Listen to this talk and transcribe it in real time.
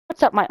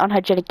What's up, my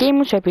unhygienic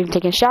gamers? I've been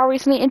taking a shower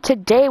recently, and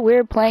today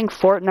we're playing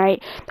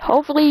Fortnite.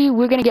 Hopefully,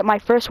 we're gonna get my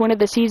first win of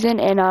the season,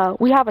 and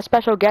we have a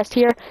special guest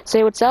here.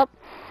 Say what's up.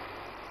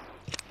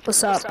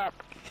 What's up?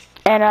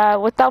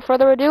 And without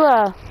further ado,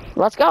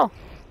 let's go.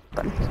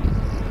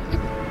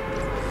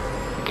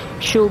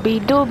 Shooby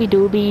dooby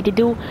dooby de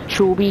doo,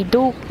 shooby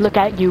doo. Look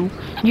at you.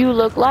 You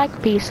look like a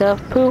piece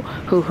of poo.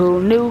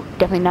 Who knew?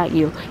 Definitely not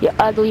you. You're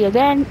uglier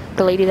than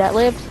the lady that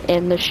lives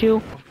in the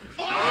shoe.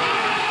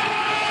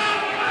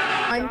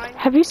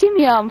 Have you seen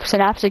the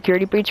Synapse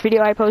security breach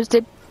video I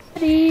posted?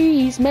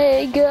 Freddy's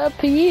Mega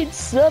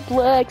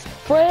Pizzaplex.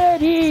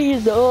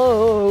 Freddy's,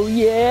 oh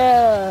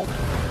yeah.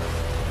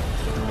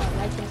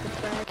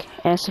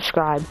 And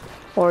subscribe,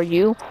 or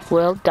you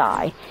will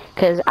die.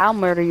 Cause I'll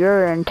murder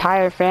your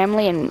entire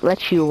family and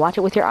let you watch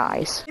it with your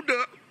eyes. Hold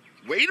up.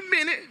 Wait a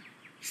minute.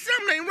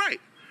 Something ain't right.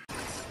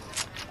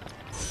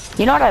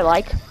 You know what I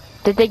like?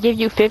 That they give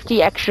you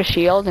 50 extra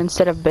shield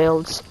instead of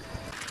builds.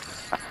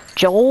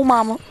 Joel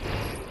Mama.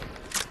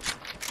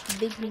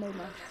 Big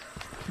Mama.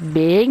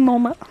 Big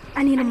Mama.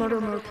 I need to murder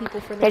more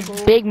people for this.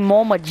 It's Big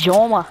Mama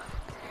Joma.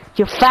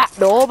 You fat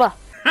doba.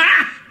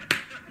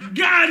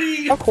 Got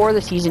him! Our core of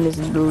the season is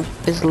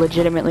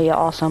legitimately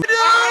awesome.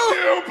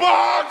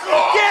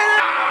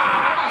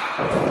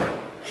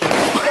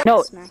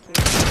 No.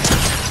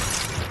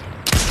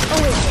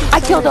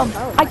 I killed him.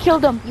 I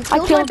killed him. You I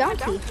killed killed my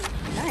bounty.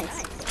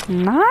 Nice.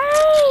 Nice.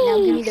 Now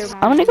give me their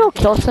I'm gonna go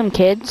kill some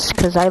kids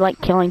because I like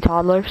killing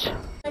toddlers.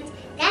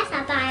 That's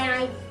a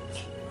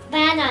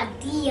bad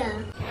idea.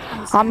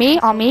 On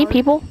me,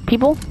 people.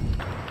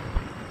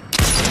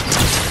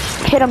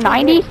 Hit him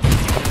 90.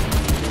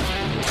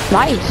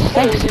 Nice,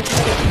 thanks.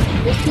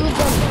 There's two of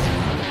them.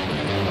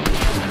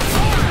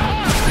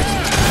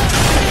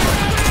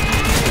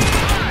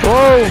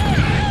 Whoa.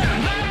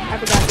 I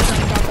forgot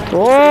to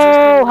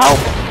Whoa, help.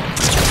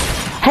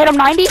 Hit him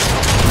 90.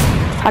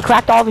 I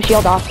cracked all of his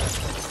shield off.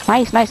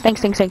 Nice,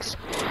 thanks.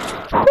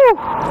 Whew.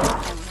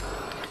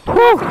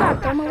 Whew.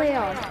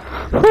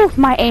 Whew,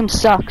 my aim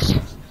sucks.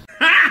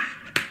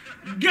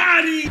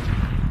 Got him!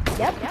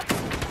 Yep.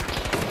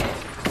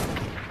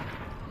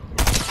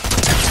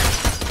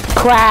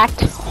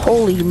 Cracked.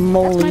 Holy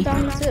moly. That's my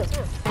bounty too.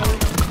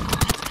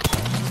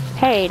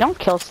 Hey, don't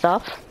kill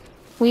stuff.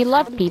 We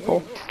love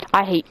people.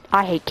 I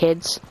hate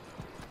kids.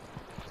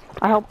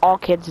 I hope all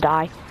kids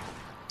die.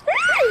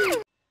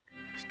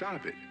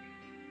 Stop it.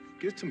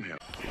 Get some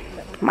help.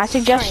 My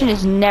suggestion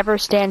is never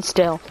stand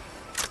still.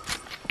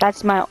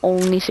 That's my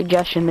only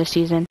suggestion this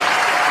season.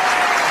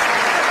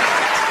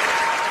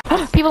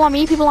 People on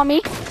me.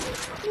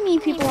 What do you mean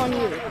people on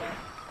you?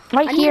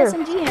 Right I here.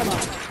 need SMG ammo.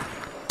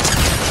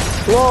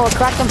 Whoa,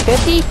 cracked him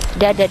 50?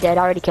 Dead. I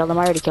already killed him.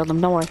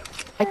 Don't worry.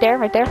 Right there.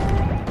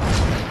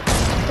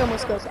 Thermal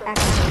skills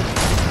activated.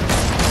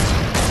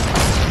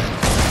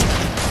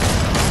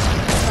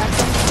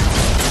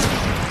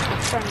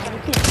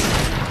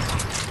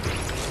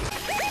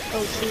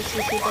 Oh, shoot.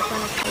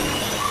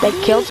 They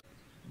killed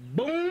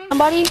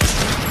somebody.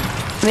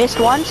 Missed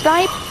one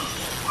snipe.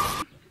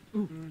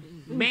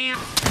 Bam!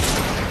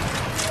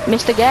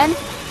 Missed again.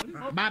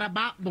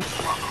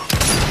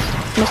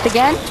 Missed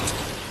again.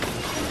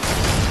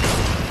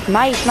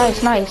 Nice.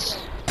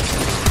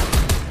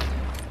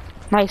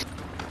 Nice.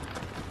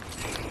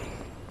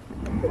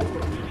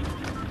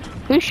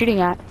 Who's shooting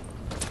at?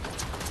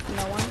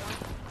 No one.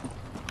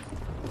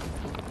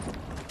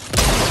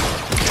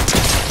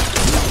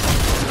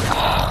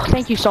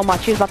 Thank you so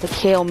much. He was about to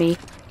kill me.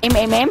 Aim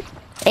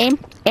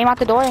at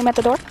the door.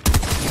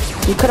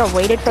 You could have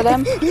waited for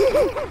them.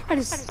 I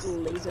just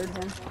lasered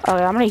him.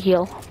 Okay, I'm gonna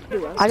heal.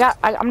 I'm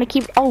gonna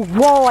keep. Oh,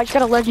 whoa! I just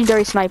got a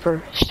legendary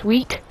sniper.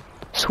 Sweet.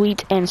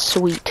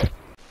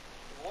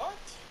 What?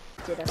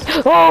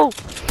 Oh!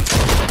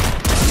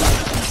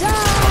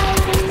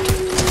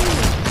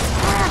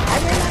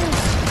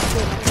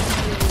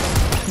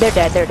 They're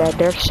dead.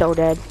 They're so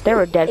dead. They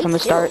were dead from the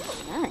start.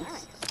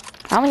 Nice.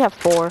 I only have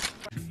 4.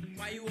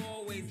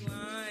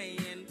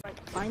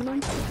 Find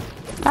them?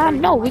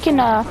 No, we can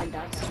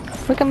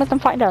let them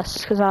find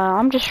us, cause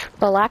I'm just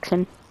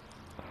relaxing.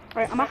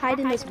 Alright, I'm gonna hide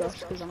in this bush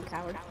because I'm a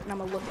coward, and I'm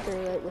gonna look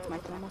through it with my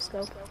thermal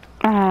scope.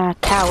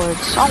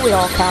 Cowards. Aren't we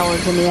all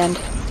cowards in the end?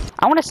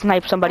 I want to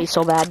snipe somebody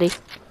so badly.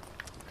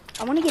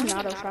 I want to get an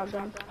auto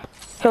shotgun.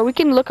 So we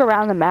can look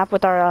around the map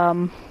with our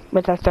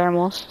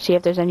thermals, see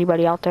if there's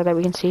anybody out there that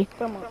we can see.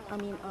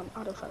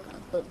 Auto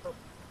shotgun. Boom.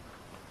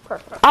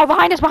 Perfect. Oh,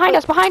 behind us, right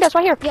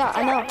here. Yeah,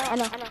 I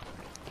know.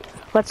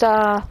 Let's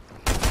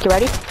get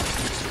ready.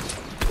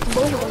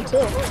 Both of them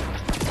too.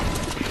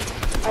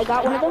 I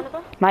got one of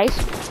them. Nice.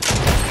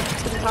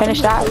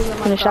 Finish that.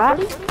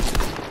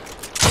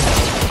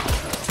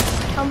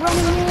 I'm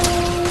running in.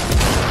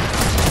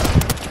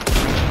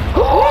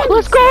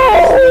 Let's go!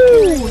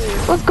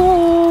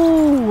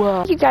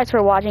 Thank you guys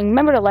for watching.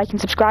 Remember to like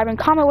and subscribe and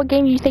comment what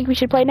game you think we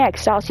should play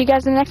next. I'll see you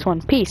guys in the next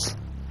one. Peace.